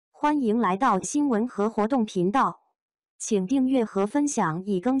欢迎来到新闻和活动频道，请订阅和分享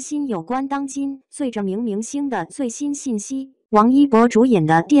以更新有关当今最着名明星的最新信息。王一博主演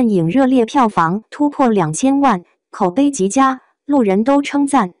的电影热烈票房突破2000万，口碑极佳，路人都称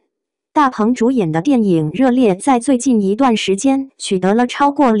赞。大鹏主演的电影热烈在最近一段时间取得了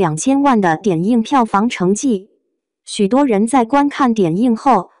超过2000万的点映票房成绩，许多人在观看点映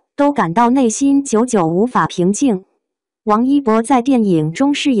后都感到内心久久无法平静。王一博在电影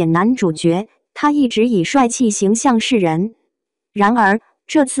中饰演男主角，他一直以帅气形象示人。然而，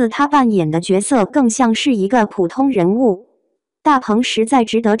这次他扮演的角色更像是一个普通人物。大鹏实在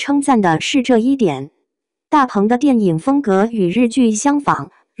值得称赞的是这一点。大鹏的电影风格与日剧相仿，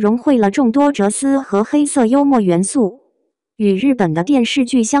融汇了众多哲思和黑色幽默元素。与日本的电视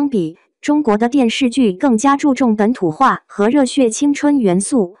剧相比，中国的电视剧更加注重本土化和热血青春元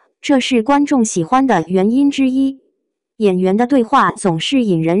素，这是观众喜欢的原因之一。演员的对话总是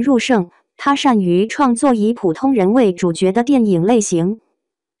引人入胜，他善于创作以普通人为主角的电影类型，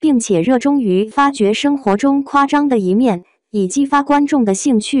并且热衷于发掘生活中夸张的一面，以激发观众的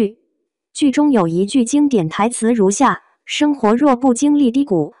兴趣。剧中有一句经典台词如下：生活若不经历低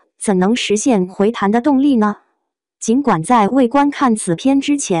谷，怎能实现回弹的动力呢？尽管在未观看此片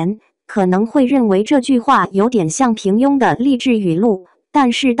之前，可能会认为这句话有点像平庸的励志语录，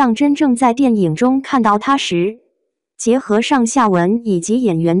但是当真正在电影中看到它时，结合上下文以及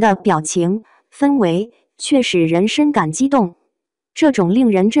演员的表情、氛围，却使人深感激动。这种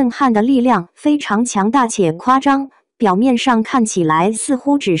令人震撼的力量非常强大且夸张，表面上看起来似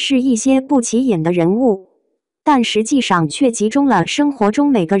乎只是一些不起眼的人物，但实际上却集中了生活中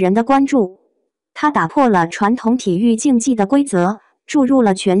每个人的关注。它打破了传统体育竞技的规则，注入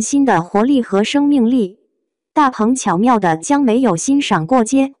了全新的活力和生命力。大鹏巧妙地将没有欣赏过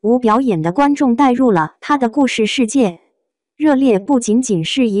街舞表演的观众带入了他的故事世界。热烈不仅仅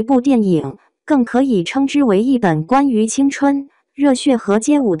是一部电影，更可以称之为一本关于青春、热血和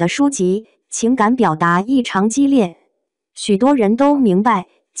街舞的书籍，情感表达异常激烈。许多人都明白，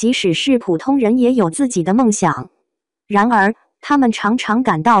即使是普通人也有自己的梦想，然而他们常常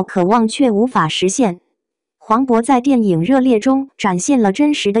感到渴望却无法实现。黄渤在电影《热烈》中展现了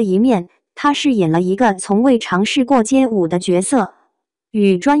真实的一面，他饰演了一个从未尝试过街舞的角色。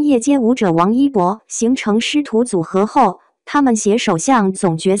与专业街舞者王一博形成师徒组合后，他们携手向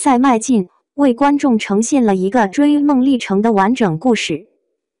总决赛迈进，为观众呈现了一个追梦历程的完整故事。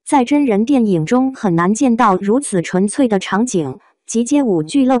在真人电影中很难见到如此纯粹的场景，即街舞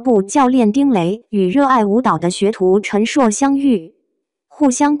俱乐部教练丁雷与热爱舞蹈的学徒陈硕相遇，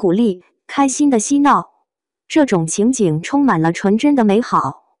互相鼓励，开心的嬉闹。这种情景充满了纯真的美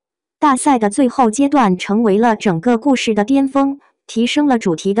好。大赛的最后阶段成为了整个故事的巅峰，提升了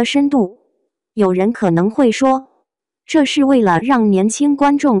主题的深度。有人可能会说，这是为了让年轻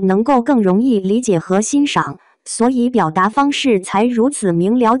观众能够更容易理解和欣赏，所以表达方式才如此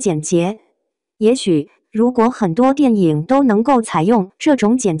明了简洁。也许，如果很多电影都能够采用这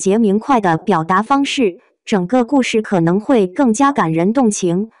种简洁明快的表达方式，整个故事可能会更加感人动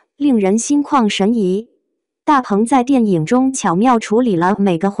情，令人心旷神怡。大鹏在电影中巧妙处理了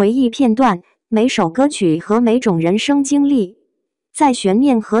每个回忆片段、每首歌曲和每种人生经历，在悬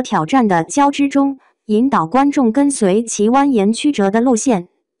念和挑战的交织中，引导观众跟随其蜿蜒曲折的路线，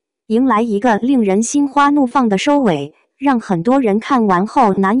迎来一个令人心花怒放的收尾，让很多人看完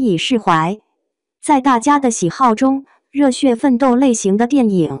后难以释怀。在大家的喜好中，热血奋斗类型的电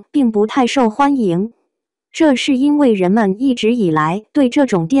影并不太受欢迎，这是因为人们一直以来对这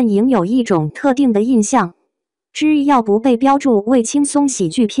种电影有一种特定的印象。只要不被标注为轻松喜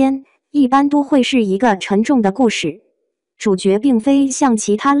剧片，一般都会是一个沉重的故事。主角并非像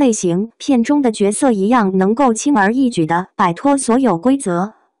其他类型片中的角色一样能够轻而易举地摆脱所有规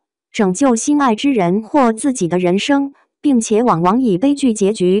则，拯救心爱之人或自己的人生，并且往往以悲剧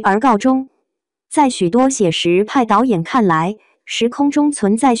结局而告终。在许多写实派导演看来，时空中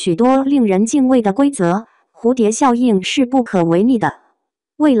存在许多令人敬畏的规则，蝴蝶效应是不可违逆的，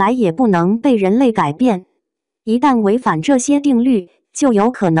未来也不能被人类改变。一旦违反这些定律，就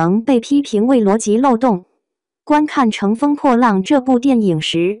有可能被批评为逻辑漏洞。观看《乘风破浪》这部电影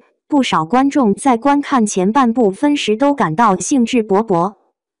时，不少观众在观看前半部分时都感到兴致勃勃。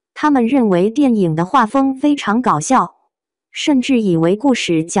他们认为电影的画风非常搞笑，甚至以为故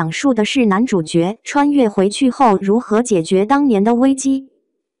事讲述的是男主角穿越回去后如何解决当年的危机，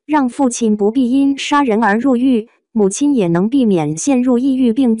让父亲不必因杀人而入狱，母亲也能避免陷入抑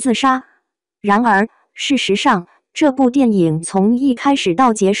郁并自杀。然而，事实上，这部电影从一开始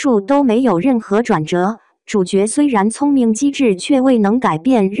到结束都没有任何转折，主角虽然聪明机智，却未能改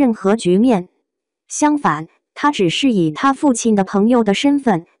变任何局面。相反，他只是以他父亲的朋友的身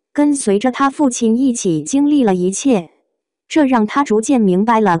份，跟随着他父亲一起经历了一切，这让他逐渐明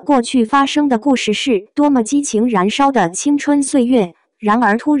白了过去发生的故事是多么激情燃烧的青春岁月。然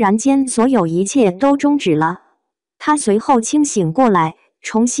而突然间，所有一切都终止了。他随后清醒过来，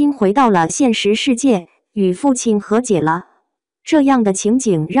重新回到了现实世界，与父亲和解了。这样的情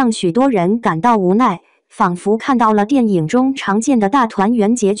景让许多人感到无奈，仿佛看到了电影中常见的大团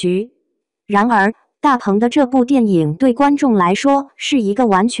圆结局。然而，大鹏的这部电影对观众来说是一个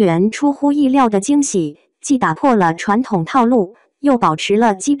完全出乎意料的惊喜，既打破了传统套路，又保持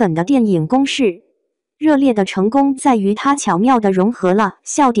了基本的电影公式。热烈的成功在于它巧妙地融合了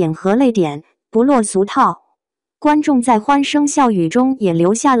笑点和泪点，不落俗套。观众在欢声笑语中也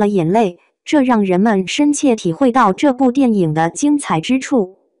流下了眼泪，这让人们深切体会到这部电影的精彩之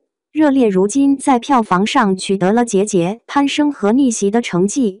处。热烈如今在票房上取得了节节攀升和逆袭的成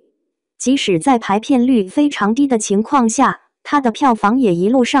绩。即使在排片率非常低的情况下，它的票房也一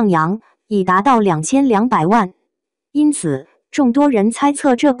路上扬，已达到2200万。因此，众多人猜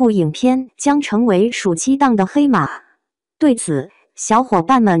测这部影片将成为暑期档的黑马。对此，小伙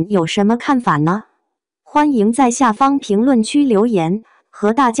伴们有什么看法呢？欢迎在下方评论区留言，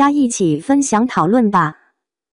和大家一起分享讨论吧。